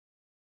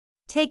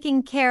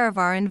taking care of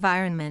our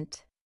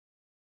environment.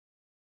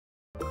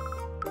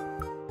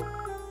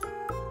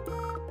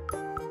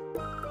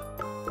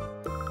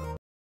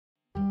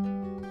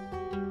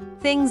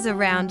 Things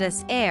around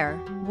us: air,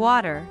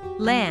 water,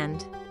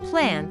 land,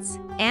 plants,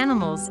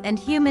 animals, and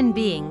human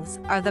beings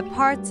are the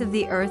parts of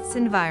the Earth's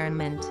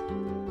environment.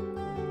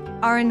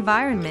 Our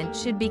environment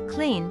should be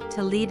clean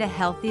to lead a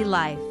healthy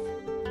life.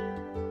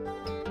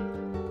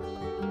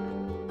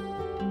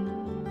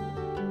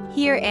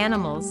 Here,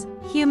 animals,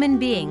 human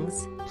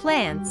beings,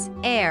 plants,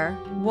 air,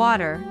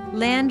 water,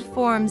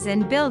 landforms,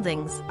 and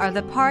buildings are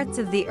the parts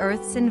of the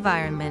Earth's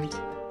environment.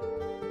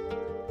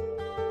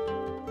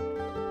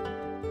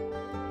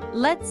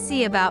 Let's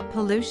see about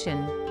pollution.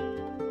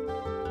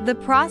 The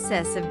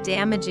process of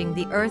damaging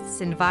the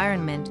Earth's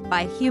environment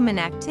by human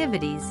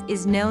activities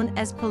is known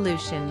as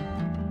pollution.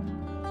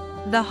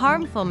 The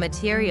harmful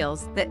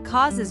materials that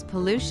causes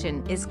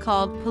pollution is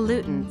called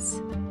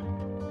pollutants.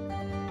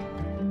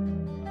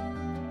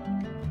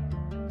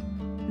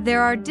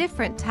 There are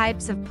different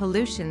types of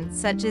pollution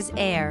such as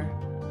air,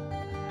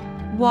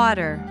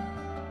 water,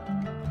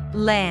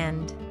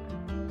 land,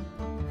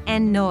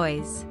 and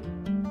noise.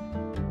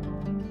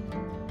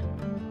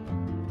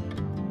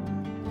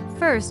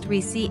 First, we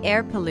see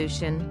air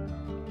pollution.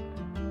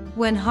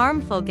 When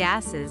harmful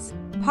gases,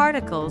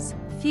 particles,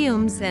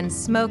 fumes, and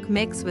smoke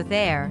mix with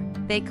air,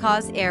 they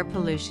cause air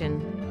pollution.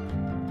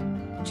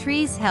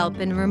 Trees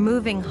help in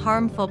removing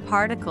harmful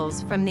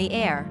particles from the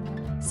air,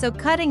 so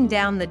cutting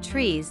down the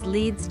trees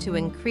leads to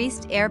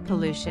increased air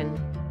pollution.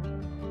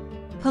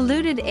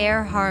 Polluted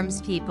air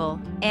harms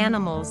people,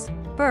 animals,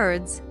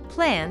 birds,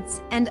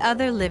 plants, and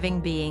other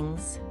living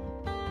beings.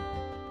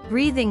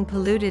 Breathing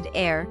polluted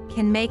air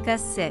can make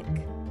us sick.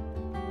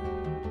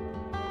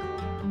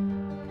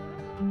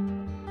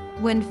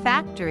 When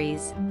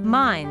factories,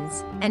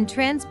 mines, and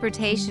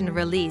transportation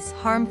release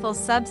harmful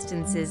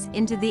substances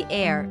into the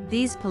air,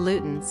 these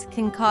pollutants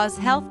can cause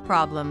health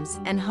problems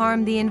and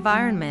harm the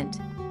environment,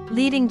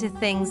 leading to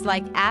things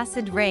like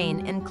acid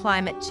rain and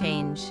climate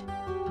change.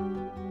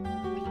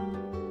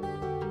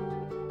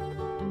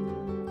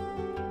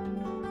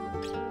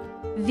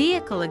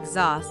 Vehicle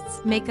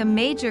exhausts make a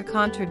major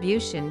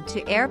contribution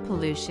to air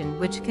pollution,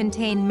 which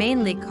contain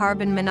mainly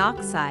carbon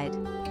monoxide,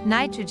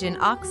 nitrogen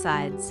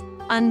oxides,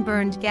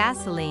 unburned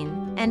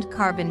gasoline, and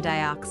carbon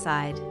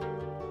dioxide.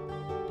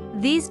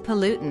 These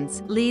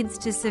pollutants leads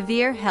to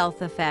severe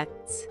health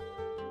effects.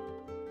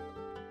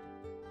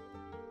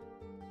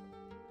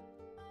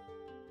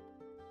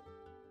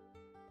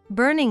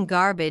 Burning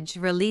garbage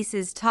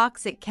releases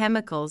toxic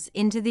chemicals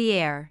into the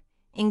air,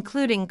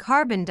 including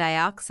carbon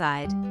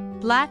dioxide,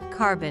 black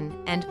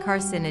carbon, and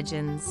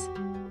carcinogens.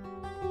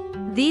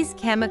 These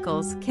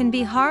chemicals can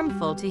be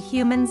harmful to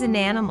humans and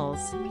animals,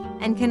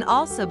 and can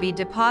also be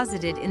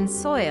deposited in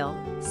soil,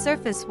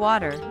 surface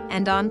water,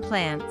 and on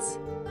plants.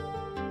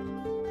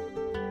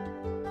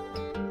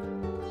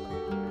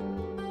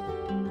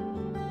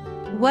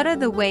 What are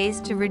the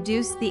ways to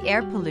reduce the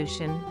air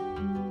pollution?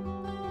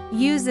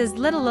 Use as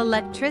little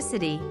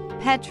electricity,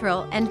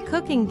 petrol, and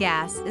cooking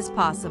gas as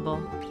possible.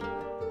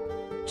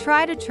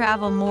 Try to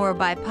travel more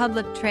by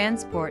public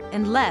transport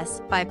and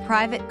less by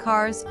private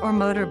cars or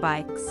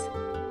motorbikes.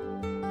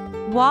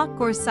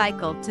 Walk or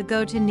cycle to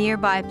go to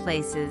nearby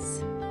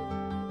places.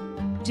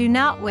 Do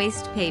not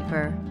waste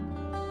paper.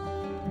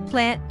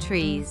 Plant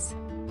trees.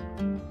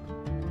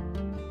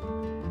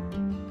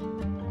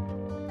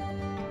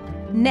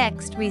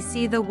 Next, we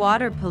see the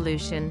water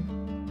pollution.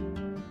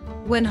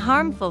 When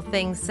harmful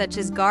things such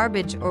as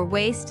garbage or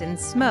waste and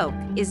smoke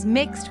is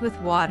mixed with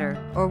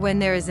water, or when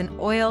there is an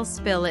oil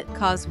spill, it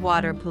causes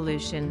water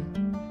pollution.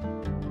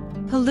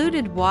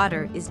 Polluted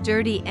water is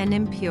dirty and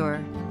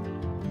impure.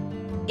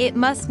 It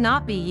must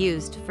not be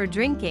used for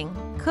drinking,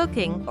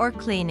 cooking, or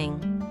cleaning.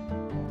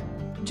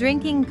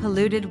 Drinking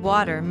polluted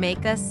water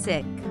makes us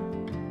sick.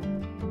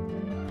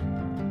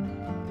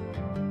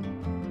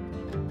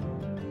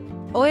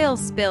 Oil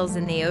spills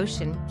in the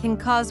ocean can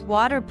cause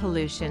water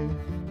pollution.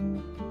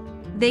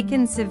 They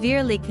can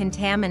severely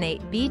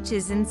contaminate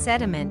beaches and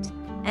sediment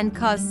and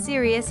cause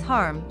serious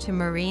harm to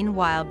marine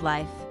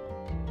wildlife.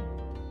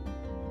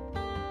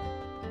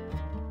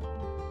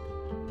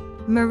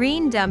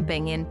 Marine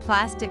dumping and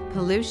plastic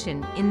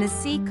pollution in the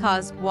sea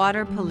cause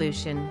water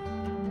pollution.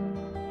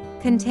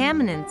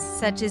 Contaminants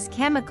such as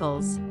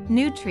chemicals,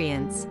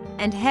 nutrients,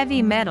 and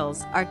heavy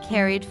metals are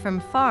carried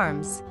from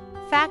farms,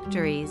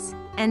 factories,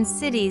 and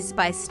cities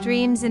by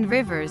streams and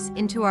rivers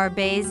into our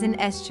bays and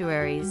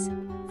estuaries.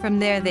 From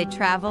there they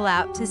travel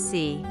out to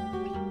sea.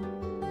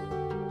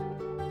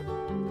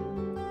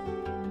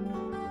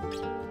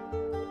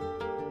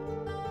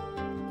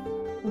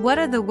 What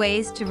are the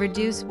ways to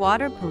reduce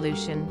water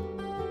pollution?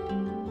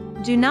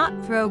 Do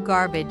not throw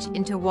garbage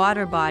into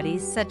water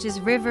bodies such as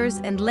rivers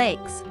and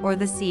lakes or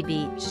the sea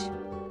beach.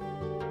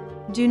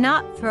 Do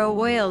not throw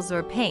oils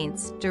or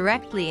paints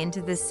directly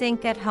into the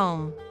sink at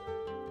home.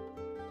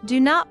 Do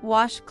not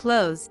wash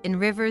clothes in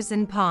rivers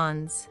and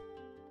ponds.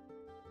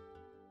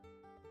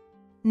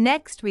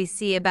 Next, we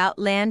see about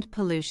land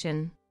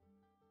pollution.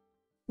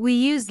 We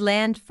use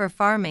land for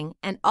farming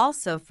and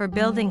also for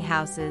building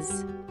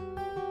houses.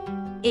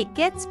 It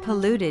gets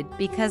polluted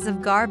because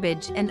of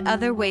garbage and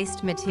other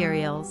waste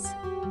materials.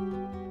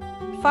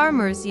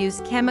 Farmers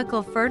use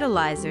chemical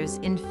fertilizers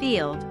in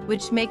field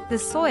which make the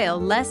soil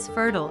less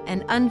fertile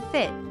and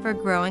unfit for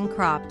growing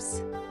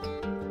crops.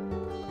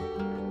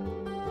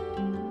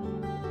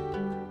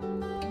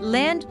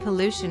 Land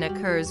pollution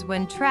occurs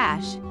when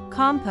trash,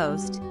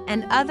 compost,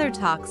 and other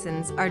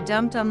toxins are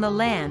dumped on the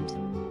land,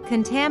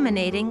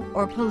 contaminating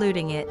or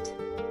polluting it.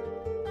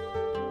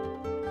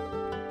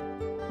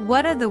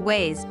 What are the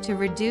ways to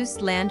reduce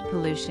land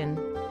pollution?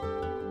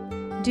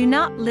 Do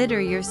not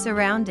litter your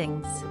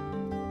surroundings.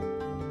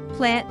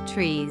 Plant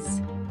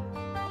trees.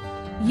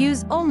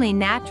 Use only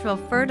natural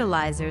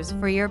fertilizers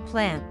for your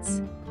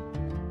plants.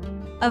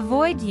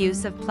 Avoid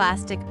use of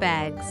plastic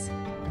bags.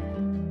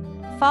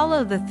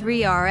 Follow the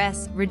 3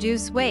 Rs: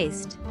 reduce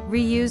waste,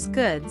 reuse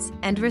goods,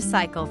 and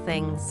recycle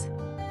things.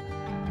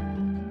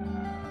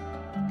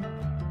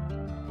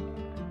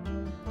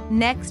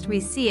 Next, we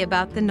see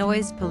about the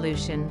noise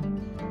pollution.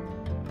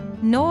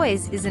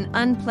 Noise is an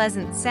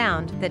unpleasant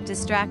sound that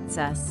distracts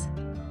us.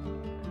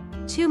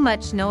 Too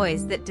much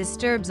noise that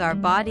disturbs our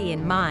body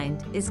and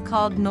mind is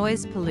called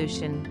noise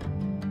pollution.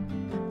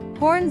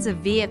 Horns of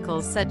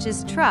vehicles such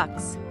as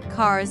trucks,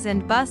 cars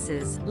and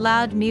buses,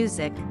 loud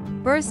music,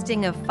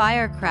 bursting of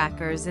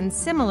firecrackers and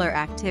similar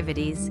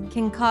activities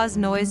can cause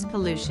noise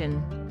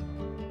pollution.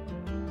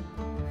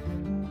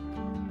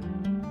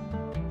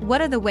 What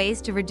are the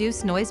ways to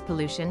reduce noise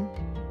pollution?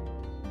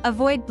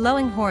 Avoid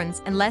blowing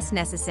horns unless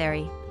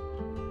necessary.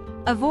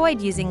 Avoid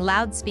using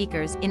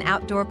loudspeakers in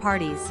outdoor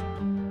parties.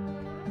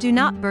 Do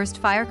not burst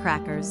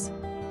firecrackers.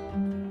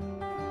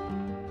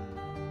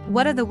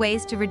 What are the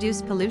ways to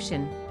reduce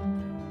pollution?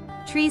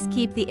 Trees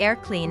keep the air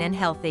clean and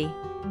healthy.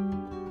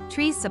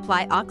 Trees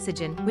supply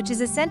oxygen, which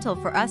is essential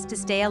for us to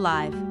stay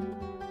alive.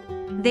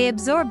 They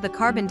absorb the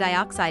carbon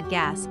dioxide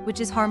gas, which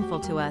is harmful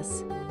to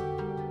us.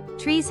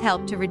 Trees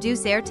help to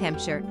reduce air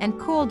temperature and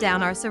cool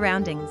down our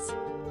surroundings.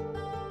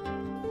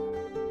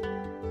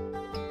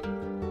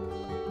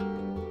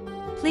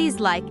 Please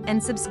like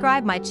and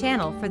subscribe my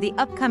channel for the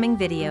upcoming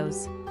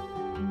videos.